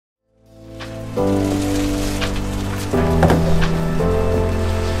Left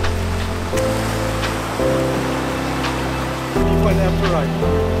or right?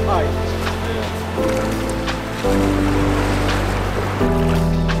 Right.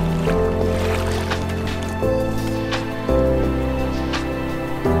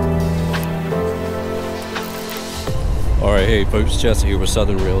 Alright, hey folks, Jesse here with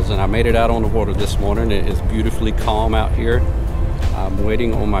Southern Reels, and I made it out on the water this morning. It is beautifully calm out here. I'm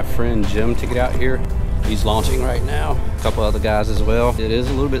waiting on my friend Jim to get out here. He's launching right now, a couple other guys as well. It is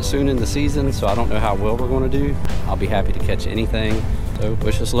a little bit soon in the season, so I don't know how well we're going to do. I'll be happy to catch anything, so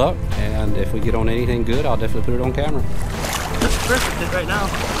wish us luck, and if we get on anything good, I'll definitely put it on camera. That's perfect right now.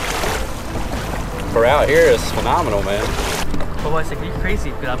 For out here, it's phenomenal, man. But what's like, are you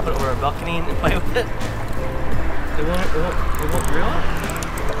crazy? Could I put it over a balcony and play with it? It won't reel?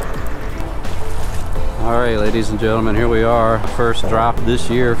 Alright, ladies and gentlemen, here we are. First drop this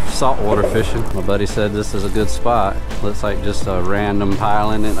year, saltwater fishing. My buddy said this is a good spot. Looks like just a random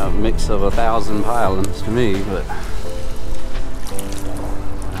piling and a mix of 1,000 pilings to me, but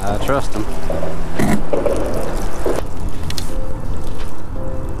I trust him.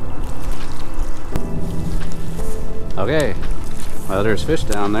 Okay, well, there's fish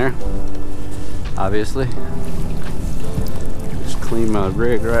down there, obviously. Just clean my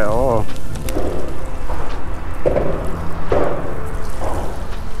rig right off.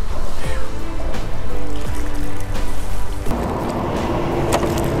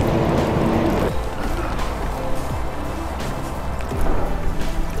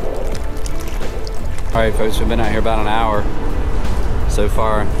 Alright folks, we've been out here about an hour. So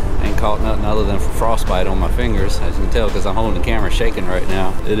far, ain't caught nothing other than frostbite on my fingers, as you can tell because I'm holding the camera shaking right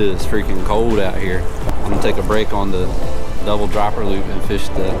now. It is freaking cold out here. I'm gonna take a break on the double dropper loop and fish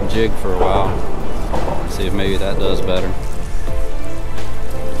the jig for a while. See if maybe that does better.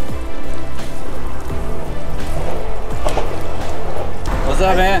 What's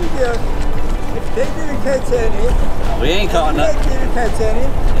up, man? If they didn't catch any, we ain't caught nothing. They didn't catch any,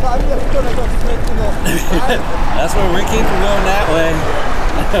 so I'm just gonna go straight to the That's where we keep from going that way.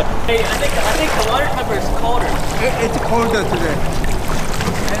 Hey, I think the water temperature is colder. It's colder today.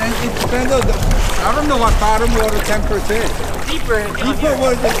 And it depends on I don't know what bottom water temperature is. Deeper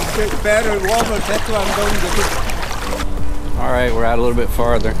water is better, warmer, that's why I'm going to do. Alright, we're out a little bit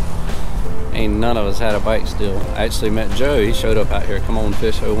farther. Ain't none of us had a bite still. I actually met Joe, he showed up out here. Come on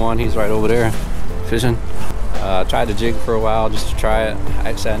Fish 01, he's right over there fishing. I tried to jig for a while just to try it.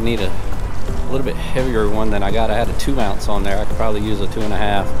 Actually, I need a little bit heavier one than I got. I had a 2 ounce on there. I could probably use a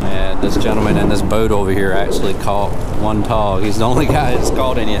 2.5. And this gentleman in this boat over here actually caught one tog. He's the only guy that's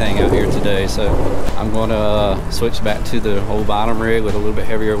caught anything out here today. So I'm going to switch back to the whole bottom rig with a little bit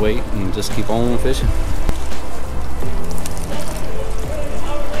heavier weight and just keep on fishing.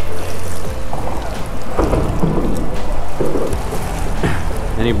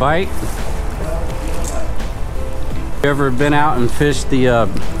 Any bite? You ever been out and fished the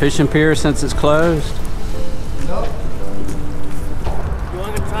fishing pier since it's closed? No. You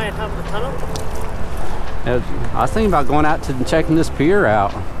want to try and top the tunnel? I was thinking about going out to checking this pier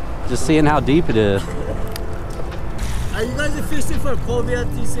out, just seeing how deep it is. Are you guys fishing for cobia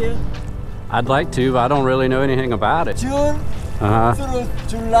this year? I'd like to, but I don't really know anything about it. June through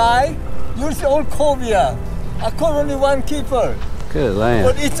July, you see all cobia. I caught only one keeper. Good land.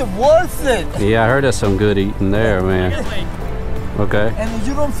 But it's worth it. Yeah, I heard there's some good eating there, man. Okay. And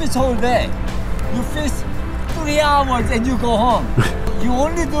you don't fish all day. You fish 3 hours and you go home. You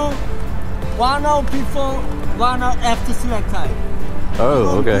only do 1 hour before, 1 hour after select time.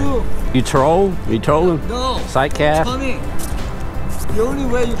 Oh, okay. You troll? You trolling? No. Sight cast? Chummy. The only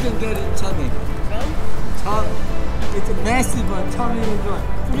way you can get it, chummy. Chum? It's a massive one. Chummy is one.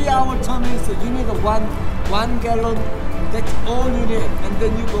 3 hour chummy, so you need a one gallon. That's all you need, and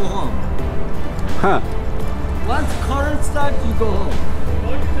then you go home. Huh. Once current starts, you go home.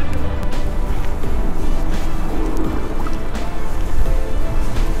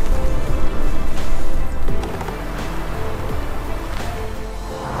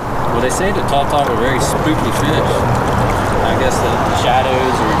 Well, they say the tautog are very spooky fish. I guess the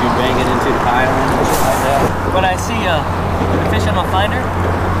shadows or you bang it into the piling or something like that. When I see a fish I don't find her,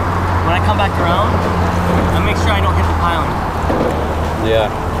 when I come back around, I make sure I don't hit the piling. Yeah,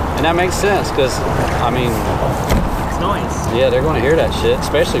 and that makes sense because, I mean, it's noise. Yeah, they're going to hear that shit,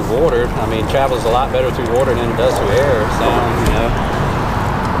 especially water. I mean, travels a lot better through water than it does through air, sound, you know.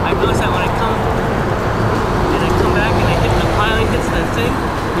 I've noticed that when I come back and I hit the piling, hits the thing,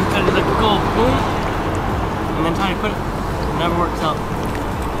 you kind of like go boom, and then try to put it. It never works out.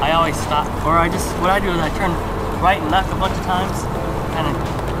 I always stop, or what I do is I turn right and left a bunch of times, kind of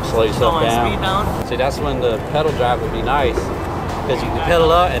slow yourself my down. speed down. See, that's when the pedal drive would be nice, because you can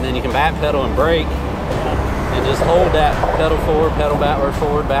pedal up and then you can back pedal and brake, and just hold that pedal forward, pedal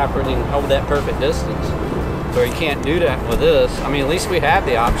backward, backward, and hold that perfect distance. So you can't do that with this. I mean, at least we have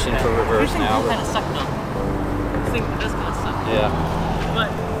the option for reverse now. This thing kind of suck though. This thing does kind of suck. Yeah. But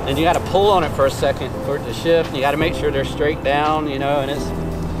and you got to pull on it for a second for it to shift. And you got to make sure they're straight down, you know, and it's.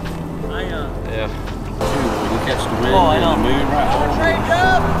 Yeah. You catch the wind I know. and the moon right on. Great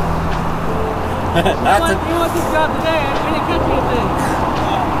job! You want this job today? I didn't catch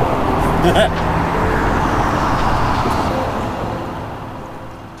anything.